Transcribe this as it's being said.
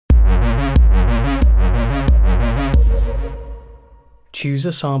Choose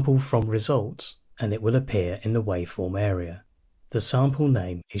a sample from results and it will appear in the waveform area. The sample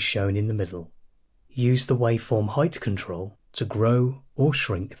name is shown in the middle. Use the waveform height control to grow or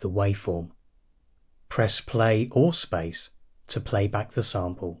shrink the waveform. Press play or space to play back the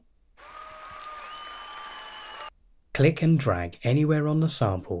sample. Click and drag anywhere on the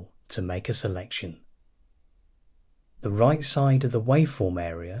sample to make a selection. The right side of the waveform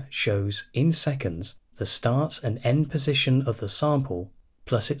area shows in seconds the start and end position of the sample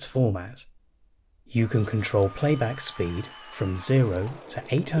plus its format. You can control playback speed from 0 to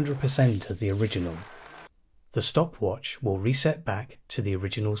 800% of the original. The stopwatch will reset back to the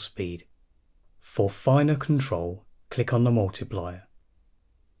original speed. For finer control, click on the multiplier.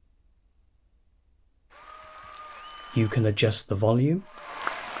 You can adjust the volume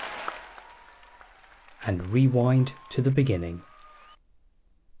and rewind to the beginning.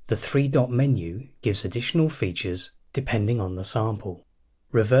 The 3-dot menu gives additional features depending on the sample.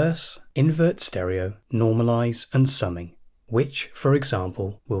 Reverse, invert stereo, normalize and summing, which, for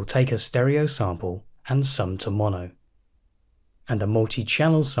example, will take a stereo sample and sum to mono, and a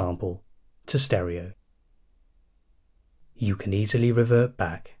multi-channel sample to stereo. You can easily revert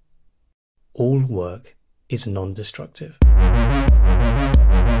back. All work is non-destructive.